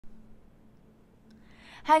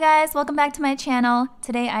Hi guys, welcome back to my channel.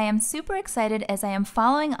 Today I am super excited as I am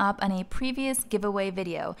following up on a previous giveaway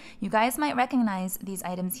video. You guys might recognize these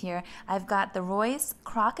items here. I've got the Royce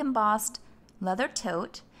Croc-embossed leather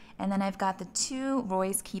tote, and then I've got the two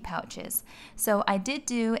Royce key pouches. So I did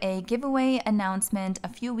do a giveaway announcement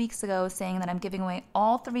a few weeks ago saying that I'm giving away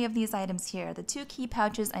all three of these items here. The two key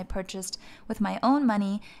pouches I purchased with my own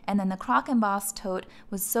money, and then the Croc-embossed tote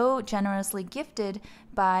was so generously gifted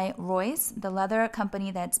by Royce, the leather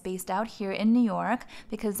company that's based out here in New York,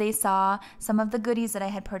 because they saw some of the goodies that I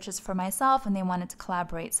had purchased for myself and they wanted to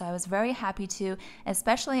collaborate. So I was very happy to,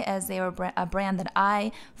 especially as they were a brand that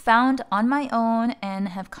I found on my own and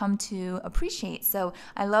have come to appreciate. So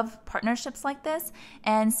I love partnerships like this.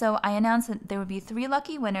 And so I announced that there would be 3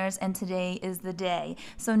 lucky winners, and today is the day.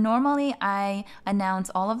 So normally I announce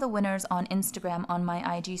all of the winners on Instagram on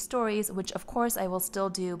my IG stories, which of course I will still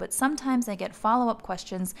do, but sometimes I get follow-up questions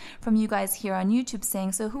from you guys here on YouTube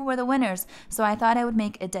saying, so who were the winners? So I thought I would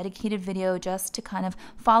make a dedicated video just to kind of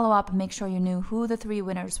follow up and make sure you knew who the 3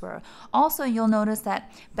 winners were. Also, you'll notice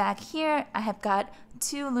that back here I have got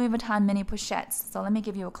 2 Louis Vuitton mini pochettes. So let me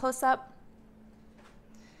give you a close-up.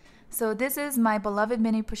 So this is my beloved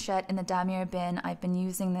mini pochette in the damier bin. I've been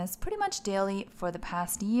using this pretty much daily for the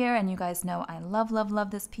past year, and you guys know I love, love, love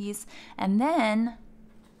this piece. And then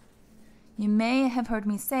you may have heard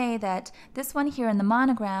me say that this one here in the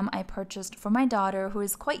monogram I purchased for my daughter, who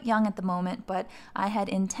is quite young at the moment, but I had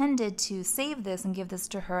intended to save this and give this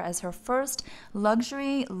to her as her first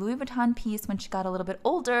luxury Louis Vuitton piece when she got a little bit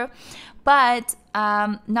older. But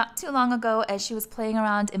not too long ago, as she was playing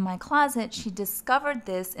around in my closet, she discovered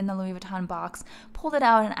this in the Louis Vuitton box, pulled it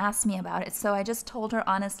out and asked me about it. So I just told her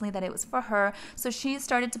honestly that it was for her. So she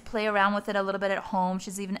started to play around with it a little bit at home.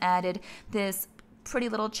 She's even added this pretty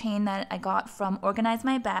little chain that I got from Organize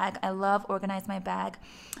My Bag. I love Organize My Bag.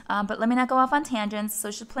 But let me not go off on tangents.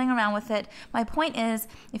 So she's playing around with it. My point is,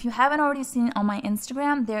 if you haven't already seen it on my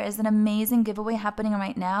Instagram, there is an amazing giveaway happening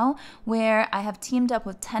right now where I have teamed up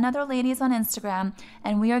with 10 other ladies on Instagram,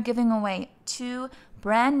 and we are giving away 2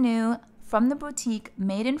 brand new from the boutique,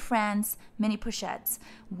 made in France, mini pochettes.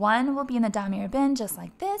 One will be in the damier bin just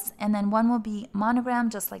like this, and then one will be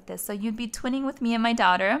monogrammed just like this. So you'd be twinning with me and my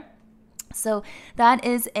daughter. So that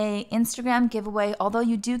is a Instagram giveaway. Although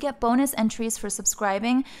you do get bonus entries for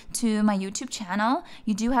subscribing to my YouTube channel,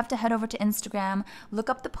 you do have to head over to Instagram, look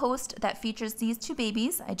up the post that features these 2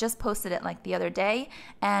 babies. I just posted it like the other day,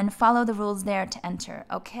 and follow the rules there to enter.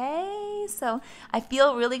 Okay, so I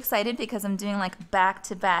feel really excited because I'm doing like back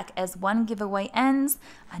to back. As one giveaway ends,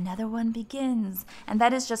 another one begins. And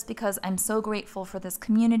that is just because I'm so grateful for this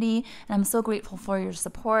community and I'm so grateful for your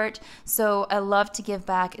support. So I love to give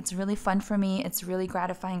back. It's really fun for me. It's really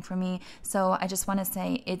gratifying for me. So I just want to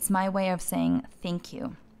say it's my way of saying thank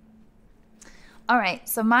you. All right,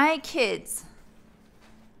 so my kids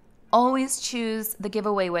always choose the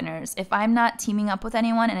giveaway winners. If I'm not teaming up with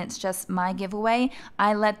anyone and it's just my giveaway,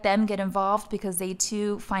 I let them get involved because they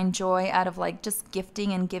too find joy out of like just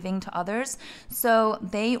gifting and giving to others. So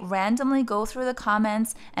they randomly go through the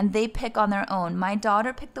comments and they pick on their own. My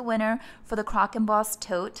daughter picked the winner for the Croc-embossed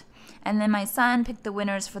tote, and then my son picked the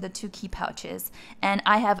winners for the 2 key pouches. And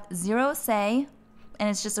I have 0 say, and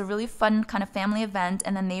it's just a really fun kind of family event,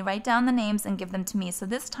 and then they write down the names and give them to me. So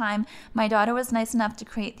this time, my daughter was nice enough to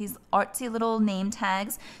create these artsy little name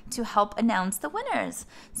tags to help announce the winners.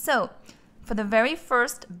 So for the very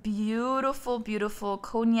first beautiful, beautiful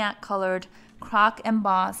cognac-colored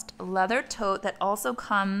Croc-embossed leather tote that also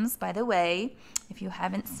comes, by the way, if you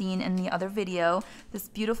haven't seen in the other video, this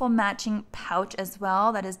beautiful matching pouch as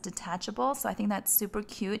well that is detachable. So I think that's super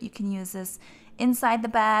cute. You can use this inside the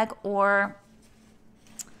bag, or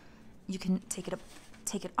you can take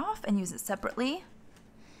it off and use it separately.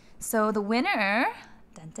 So the winner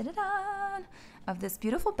dun, dun, dun, dun, of this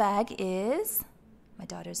beautiful bag is, my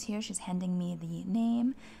daughter's here, she's handing me the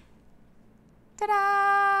name.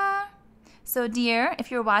 Ta-da! So dear,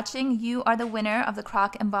 if you're watching, you are the winner of the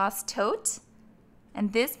Croc-embossed tote,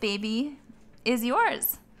 and this baby is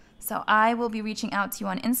yours. So I will be reaching out to you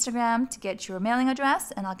on Instagram to get your mailing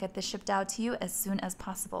address, and I'll get this shipped out to you as soon as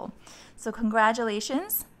possible. So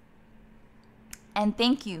congratulations. And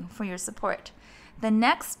thank you for your support. The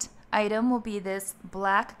next item will be this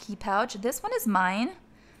black key pouch. This one is mine.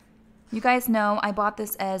 You guys know I bought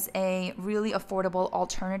this as a really affordable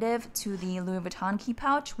alternative to the Louis Vuitton key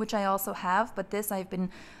pouch, which I also have, but this I've been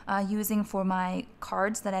using for my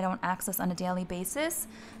cards that I don't access on a daily basis.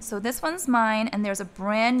 So this one's mine, and there's a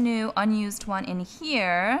brand new unused one in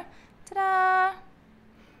here. Ta-da!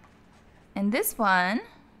 And this one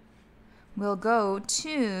will go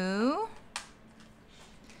to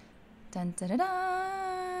dun, dun, dun,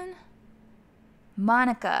 dun,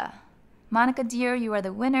 Monica. Monica, dear, you are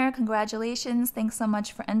the winner. Congratulations. Thanks so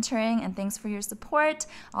much for entering and thanks for your support.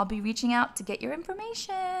 I'll be reaching out to get your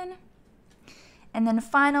information. And then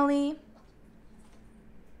finally,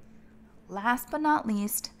 last but not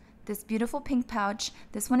least, this beautiful pink pouch.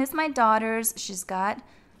 This one is my daughter's. She's got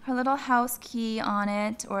her little house key on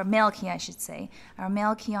it, or mail key, I should say. Our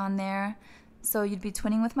mail key on there. So you'd be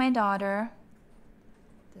twinning with my daughter.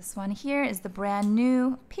 This one here is the brand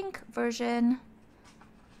new pink version.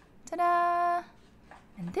 Ta-da!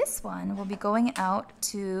 And this one will be going out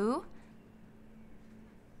to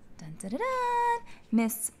dun, dun, dun, dun,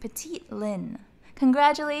 Miss Petite Lynn.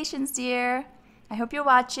 Congratulations, dear. I hope you're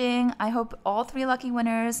watching. I hope all 3 lucky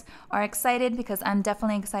winners are excited because I'm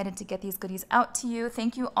definitely excited to get these goodies out to you.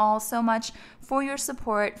 Thank you all so much for your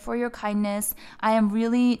support, for your kindness. I am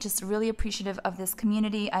really appreciative of this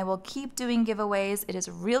community. I will keep doing giveaways. It is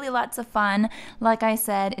really lots of fun. Like I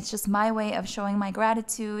said, it's just my way of showing my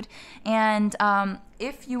gratitude. And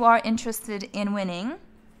if you are interested in winning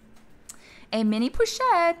a mini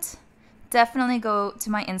pochette, definitely go to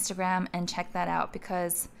my Instagram and check that out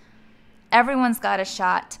because everyone's got a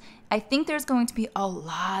shot. I think there's going to be a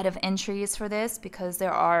lot of entries for this because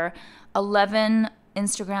there are 11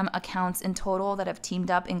 Instagram accounts in total that have teamed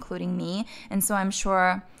up, including me. And so I'm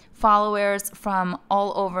sure followers from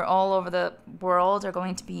all over the world are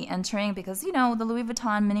going to be entering because, you know, the Louis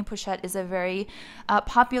Vuitton mini pochette is a very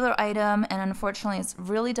popular item, and unfortunately it's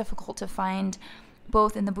really difficult to find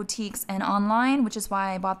both in the boutiques and online, which is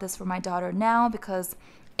why I bought this for my daughter now because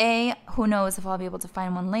A, who knows if I'll be able to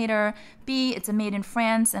find one later. B, it's a made in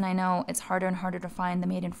France, and I know it's harder and harder to find the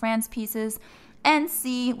made in France pieces. And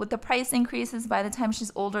C, with the price increases, by the time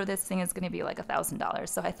she's older, this thing is going to be like $1,000.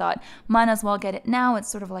 So I thought, might as well get it now. It's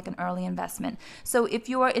sort of like an early investment. So if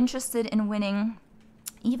you are interested in winning,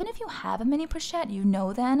 even if you have a mini pochette, you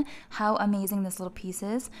know then how amazing this little piece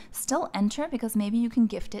is. Still enter because maybe you can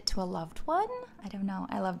gift it to a loved one. I don't know.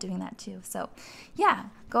 I love doing that too. So yeah,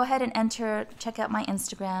 go ahead and enter. Check out my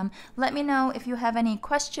Instagram. Let me know if you have any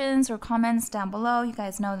questions or comments down below. You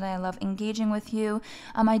guys know that I love engaging with you.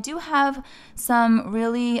 I do have some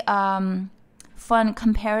really fun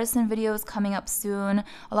comparison videos coming up soon.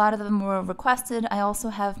 A lot of them were requested. I also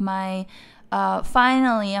have my I'm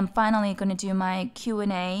finally going to do my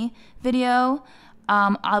Q&A video.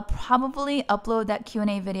 I'll probably upload that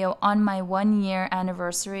Q&A video on my 1-year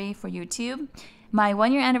anniversary for YouTube. My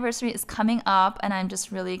 1-year anniversary is coming up, and I'm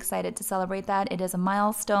just really excited to celebrate that. It is a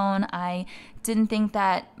milestone. I didn't think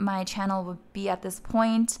that my channel would be at this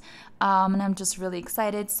point, and I'm just really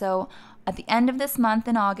excited. So at the end of this month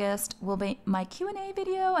in August will be my Q&A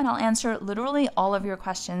video, and I'll answer literally all of your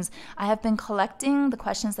questions. I have been collecting the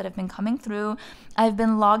questions that have been coming through. I've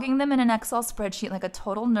been logging them in an Excel spreadsheet like a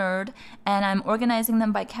total nerd, and I'm organizing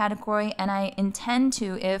them by category, and I intend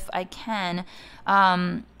to, if I can,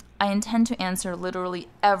 I intend to answer literally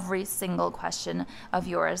every single question of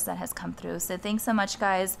yours that has come through. So thanks so much,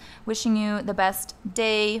 guys. Wishing you the best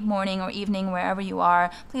day, morning, or evening, wherever you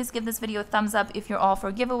are. Please give this video a thumbs up if you're all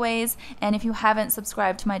for giveaways. And if you haven't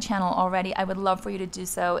subscribed to my channel already, I would love for you to do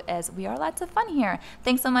so, as we are lots of fun here.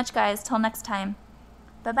 Thanks so much, guys. Till next time.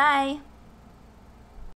 Bye-bye.